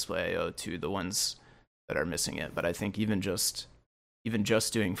add display I/O to the ones that are missing it. But I think even just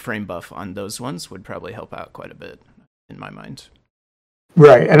doing frame buff on those ones would probably help out quite a bit in my mind.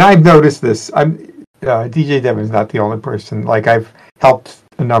 Right, and I've noticed this. DJ Devin's not the only person. Like, I've helped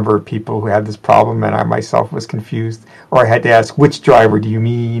a number of people who had this problem, and I myself was confused, or I had to ask, which driver do you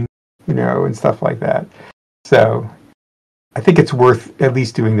mean, and stuff like that. So I think it's worth at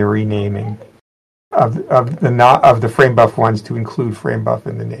least doing the renaming of the frame buff ones to include frame buff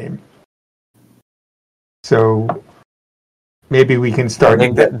in the name. So maybe we can start. I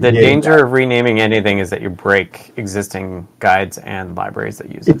think the danger of renaming anything is that you break existing guides and libraries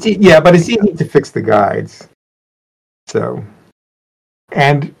that use it. Yeah, but it's easy to fix the guides. So,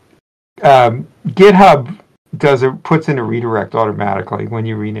 and GitHub puts in a redirect automatically when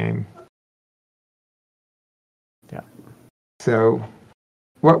you rename. Yeah. So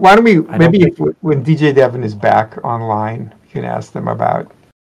why don't we when DJ Devon is back online, you can ask them about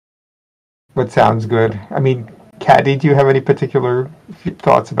what sounds good. I mean, Caddy, do you have any particular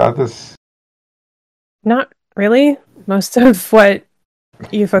thoughts about this? Not really. Most of what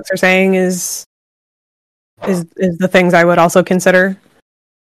you folks are saying is the things I would also consider.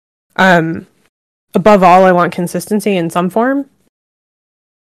 Above all, I want consistency in some form.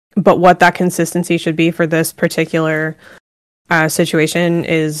 But what that consistency should be for this particular situation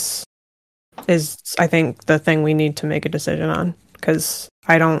is I think the thing we need to make a decision on, because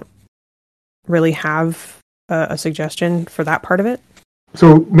I don't really have a suggestion for that part of it.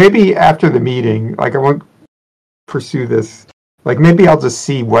 So maybe after the meeting, like I won't pursue this. Like maybe I'll just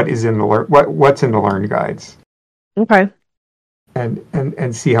see what is in the what's in the Learn guides. Okay.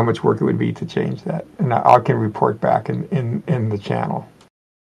 And see how much work it would be to change that, and I can report back in the channel.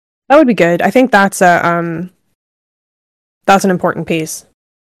 That would be good. I think that's an important piece.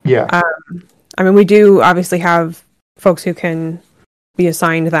 Yeah. I mean, we do obviously have folks who can be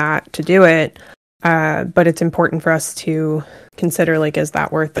assigned that to do it, but it's important for us to consider, like, is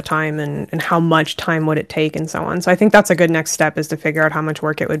that worth the time, and how much time would it take, and so on. So I think that's a good next step, is to figure out how much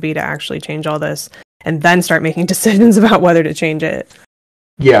work it would be to actually change all this, and then start making decisions about whether to change it.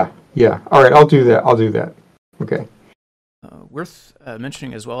 Yeah. All right, I'll do that. Okay. Worth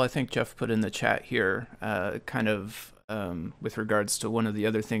mentioning as well, I think Jeff put in the chat here, kind of with regards to one of the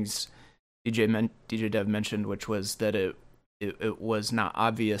other things DJ Dev mentioned, which was that it was not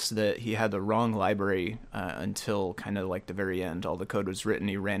obvious that he had the wrong library until kind of like the very end. All the code was written,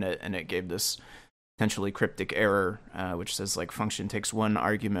 he ran it, and it gave this potentially cryptic error, which says like function takes one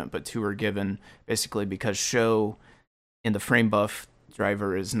argument, but two are given, basically because show in the frame buff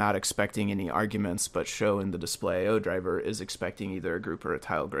driver is not expecting any arguments, but show in the display IO driver is expecting either a group or a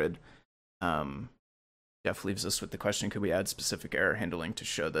tile grid. Jeff leaves us with the question, could we add specific error handling to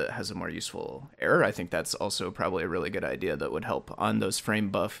show that it has a more useful error? I think that's also probably a really good idea that would help on those frame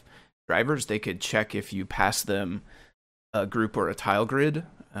buff drivers. They could check if you pass them a group or a tile grid,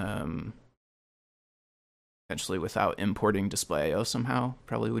 potentially without importing display IO somehow,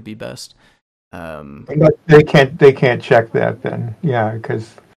 probably would be best. But they can't check that then, yeah,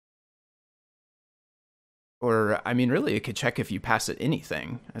 because. Or, I mean, really, it could check if you pass it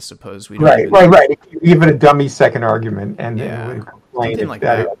anything, I suppose. Right. Even a dummy second argument, and then it would complain. Something like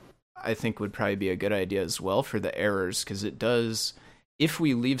that, I think, would probably be a good idea as well for the errors, because it does, if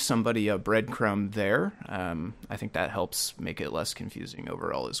we leave somebody a breadcrumb there, I think that helps make it less confusing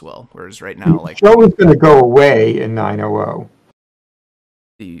overall as well. Whereas right now, like... Show is going to go away in 900.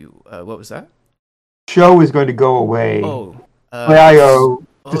 What was that? Show is going to go away. IO...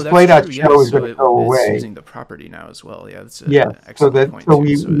 Display.show is going to go away. It's using the property now as well. Yeah, that's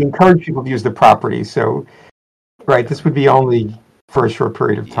we encourage people to use the property. So, right, this would be only for a short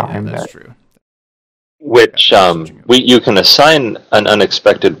period of time. Yeah, that's true. Which you can assign an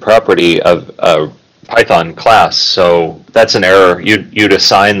unexpected property of a Python class. So that's an error. You'd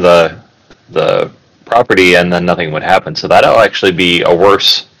assign the property, and then nothing would happen. So that'll actually be a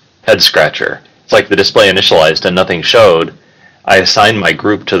worse head scratcher. It's like the display initialized and nothing showed. I assigned my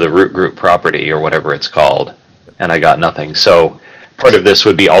group to the root group property, or whatever it's called, and I got nothing. So part of this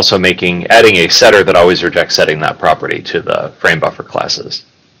would be also adding a setter that always rejects setting that property to the frame buffer classes.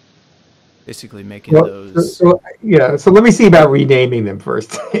 Basically making those... So let me see about renaming them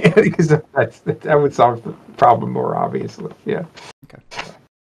first, because that would solve the problem more obviously. Yeah. Okay.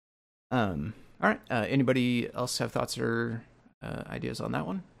 All right. Anybody else have thoughts or ideas on that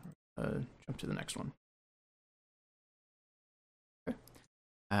one? Jump to the next one.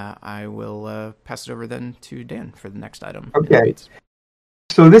 I will pass it over then to Dan for the next item. Okay.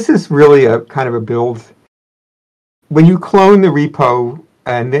 So this is really a kind of a build. When you clone the repo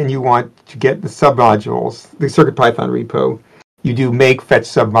and then you want to get the submodules, the CircuitPython repo, you do make fetch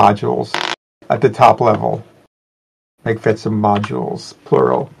submodules at the top level. Make fetch submodules,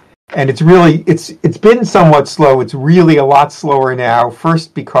 plural. And it's been somewhat slow. It's really a lot slower now.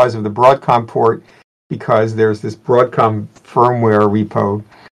 First, because of the Broadcom port, because there's this Broadcom firmware repo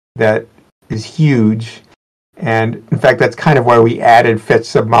that is huge. And in fact, that's kind of why we added fetch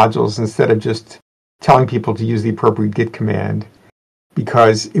submodules instead of just telling people to use the appropriate git command,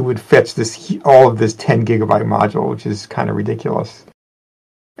 because it would fetch all of this 10 gigabyte module, which is kind of ridiculous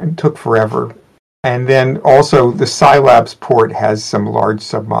and took forever. And then also the Scilabs port has some large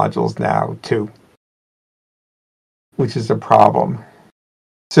submodules now too, which is a problem.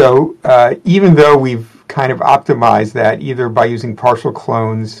 So even though we've kind of optimized that either by using partial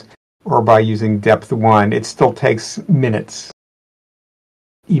clones or by using depth 1, it still takes minutes,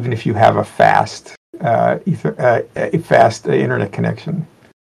 even if you have a fast internet connection.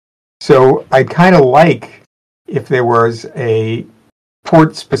 So I'd kind of like if there was a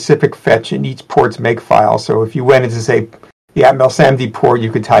port-specific fetch in each port's makefile. So if you went into, say, the AtmelsAMD port,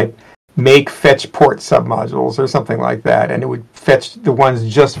 you could type make fetch port submodules or something like that, and it would fetch the ones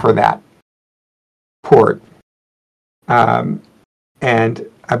just for that port. And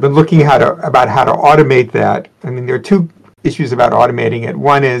I've been looking about how to automate that. I mean, there are two issues about automating it.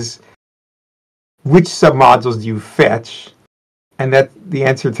 One is, which submodules do you fetch? And that the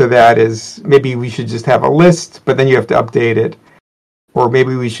answer to that is maybe we should just have a list, but then you have to update it. Or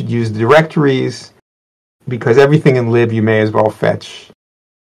maybe we should use directories, because everything in lib you may as well fetch.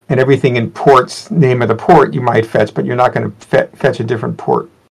 And everything in ports, name of the port, you might fetch, but you're not going to fetch a different port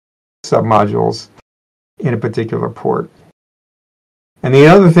submodules in a particular port. And the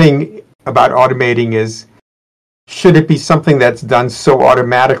other thing about automating is, should it be something that's done so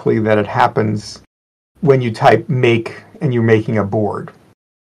automatically that it happens when you type make and you're making a board?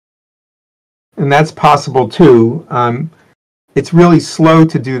 And that's possible too. It's really slow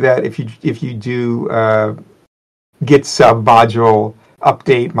to do that if you do git submodule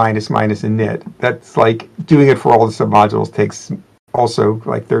update minus init. That's like doing it for all the submodules takes also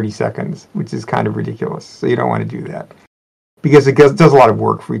like 30 seconds, which is kind of ridiculous. So you don't want to do that because it does a lot of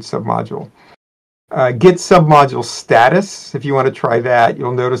work for each submodule. Git submodule status, if you want to try that,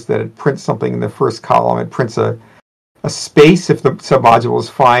 you'll notice that it prints something in the first column. It prints a space if the submodule is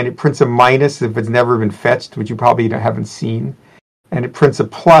fine. It prints a minus if it's never been fetched, which you probably haven't seen. And it prints a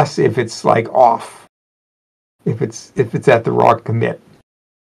plus if it's like off, if it's at the wrong commit.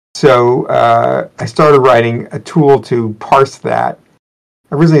 So I started writing a tool to parse that.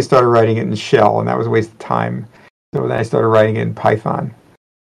 Originally I started writing it in Shell, and that was a waste of time. So then I started writing it in Python.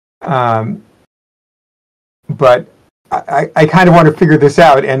 But I kind of want to figure this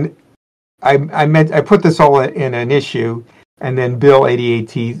out, and I put this all in an issue, and then Bill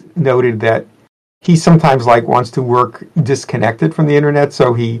 88T noted that he sometimes wants to work disconnected from the internet,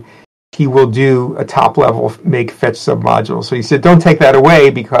 so he will do a top level make fetch submodule. So he said, don't take that away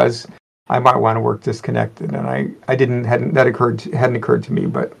because I might want to work disconnected, and hadn't occurred to me,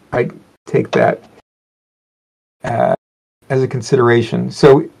 but I take that as a consideration.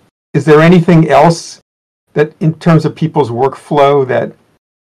 So is there anything else that in terms of people's workflow that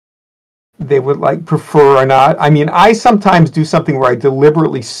they would prefer or not? I mean, I sometimes do something where I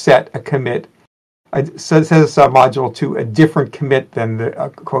deliberately set a commit. I set a submodule to a different commit than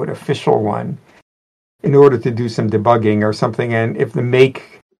the quote official one in order to do some debugging or something. And if the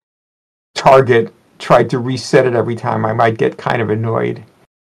make target tried to reset it every time, I might get kind of annoyed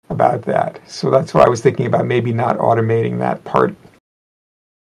about that. So that's why I was thinking about maybe not automating that part.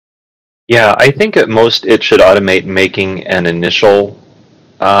 Yeah, I think at most it should automate making an initial,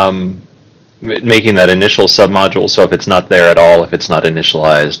 making that initial submodule. So if it's not there at all, if it's not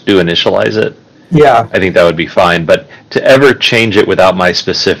initialized, do initialize it. Yeah, I think that would be fine. But to ever change it without my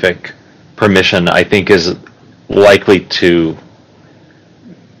specific permission, I think is likely to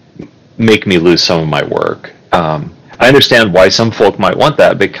make me lose some of my work. I understand why some folk might want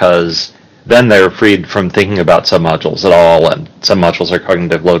that, because then they're freed from thinking about submodules at all, and submodules are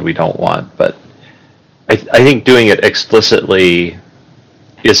cognitive load we don't want. But I think doing it explicitly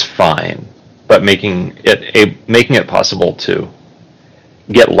is fine, but making it possible to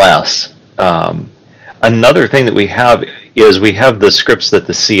get less. Another thing that we have is we have the scripts that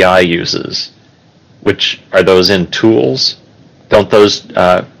the CI uses, which are those in tools. Don't those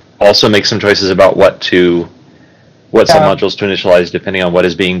also make some choices about what submodules to initialize depending on what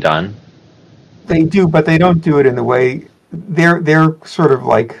is being done? They do, but they don't do it in the way their sort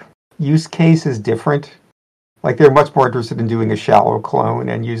of use case is different. They're much more interested in doing a shallow clone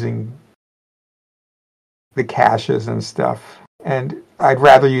and using the caches and stuff. And I'd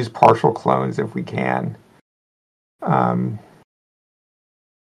rather use partial clones if we can. I'll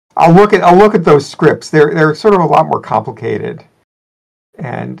look at those scripts. They're sort of a lot more complicated,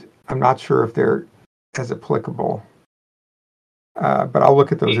 and I'm not sure if they're as applicable. But I'll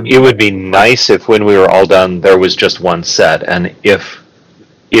look at those. It would be nice if when we were all done, there was just one set, and if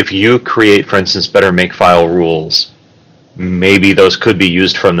you create, for instance, better makefile rules, maybe those could be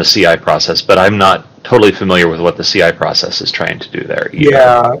used from the CI process. But I'm not totally familiar with what the CI process is trying to do there either.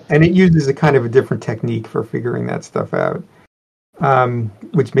 Yeah, and it uses a kind of a different technique for figuring that stuff out,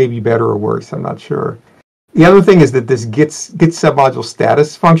 which may be better or worse. I'm not sure. The other thing is that this git submodule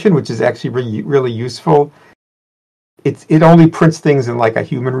status function, which is actually really useful, it only prints things in a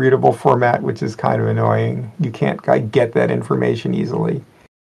human readable format, which is kind of annoying. You can't get that information easily.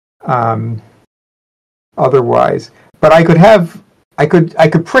 otherwise. But I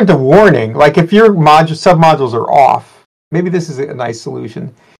could print a warning, like if your submodules are off. Maybe this is a nice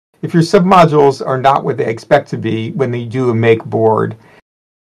solution. If your submodules are not what they expect to be when they do a make board,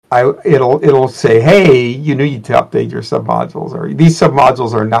 it'll say, hey, you need to update your submodules, or these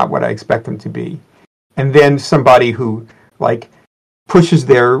submodules are not what I expect them to be. And then somebody who pushes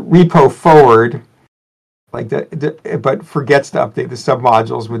their repo forward but forgets to update the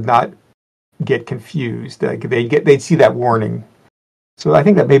submodules would not get confused. They'd see that warning. So I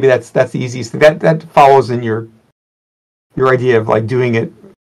think that maybe that's the easiest thing. That follows in your idea of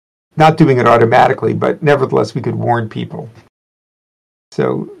not doing it automatically, but nevertheless we could warn people.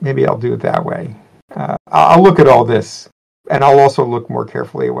 So maybe I'll do it that way. I'll look at all this, and I'll also look more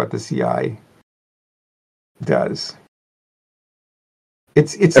carefully at what the CI does.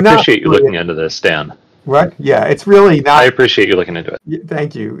 It's I appreciate you looking into this, Dan. What? Yeah, it's really not. I appreciate you looking into it.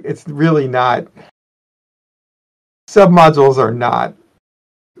 Thank you. It's really not. Submodules are not.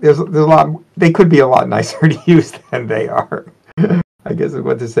 There's a lot. They could be a lot nicer to use than they are. I guess is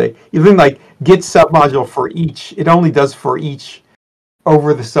what to say. Even git submodule for each. It only does for each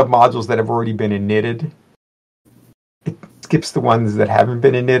over the submodules that have already been initted. It skips the ones that haven't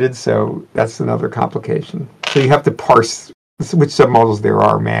been initted, so that's another complication. So you have to parse which submodules there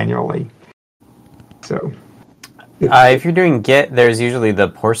are manually. So, if you're doing Git, there's usually the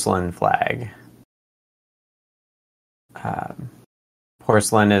porcelain flag.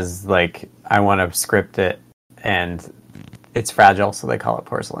 Porcelain is I want to script it, and it's fragile, so they call it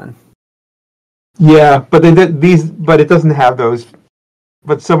porcelain. Yeah, but but it doesn't have those.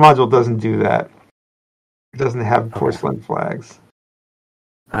 But submodule doesn't do that. It doesn't have porcelain flags.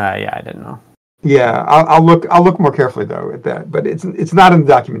 Yeah, I didn't know. Yeah, I'll look more carefully though at that. But it's not in the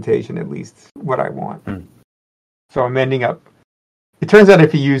documentation, at least what I want. So I'm ending up. It turns out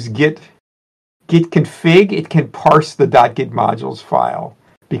if you use git config, it can parse the .git modules file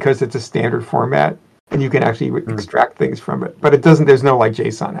because it's a standard format, and you can actually extract things from it. But it doesn't. There's no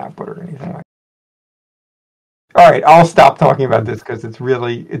JSON output or anything like that. All right, I'll stop talking about this because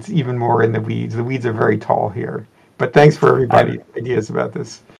it's even more in the weeds. The weeds are very tall here. But thanks for everybody's ideas about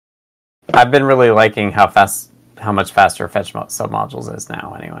this. I've been really liking how much faster fetch submodules is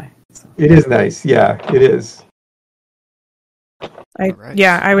now. Anyway, so. It is nice. Yeah, it is.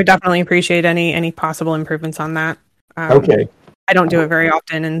 I would definitely appreciate any possible improvements on that. Okay. I don't do it very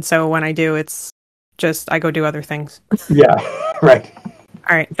often, and so when I do, it's just I go do other things. Yeah, right.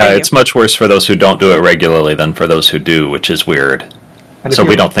 All right. It's much worse for those who don't do it regularly than for those who do, which is weird. So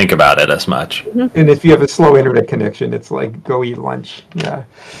we don't think about it as much. And if you have a slow internet connection, it's like go eat lunch. Yeah.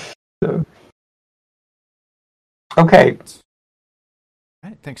 So. Okay. All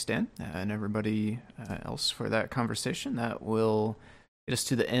right, thanks, Dan, and everybody else for that conversation. That will get us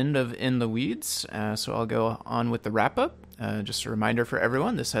to the end of In the Weeds, so I'll go on with the wrap-up. Just a reminder for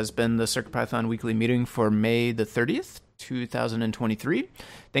everyone, this has been the CircuitPython weekly meeting for May the 30th, 2023.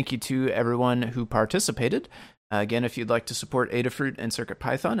 Thank you to everyone who participated. Again, if you'd like to support Adafruit and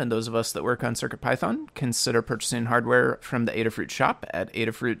CircuitPython, and those of us that work on CircuitPython, consider purchasing hardware from the Adafruit shop at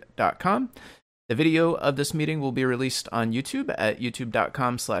adafruit.com. The video of this meeting will be released on YouTube at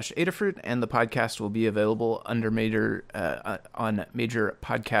youtube.com/Adafruit, and the podcast will be available under on major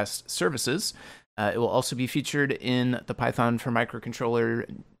podcast services. It will also be featured in the Python for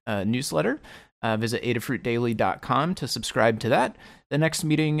Microcontroller newsletter. Visit adafruitdaily.com to subscribe to that. The next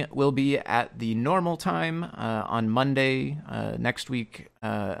meeting will be at the normal time on Monday next week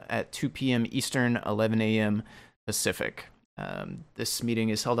at 2 p.m. Eastern, 11 a.m. Pacific. This meeting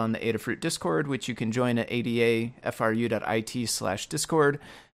is held on the Adafruit Discord, which you can join at adafru.it/discord.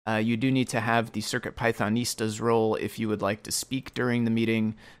 You do need to have the CircuitPythonistas role if you would like to speak during the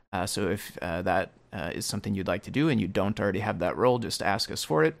meeting. So if that is something you'd like to do and you don't already have that role, just ask us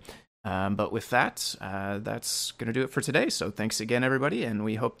for it. But with that, that's going to do it for today. So thanks again, everybody, and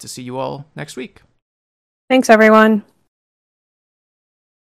we hope to see you all next week. Thanks, everyone.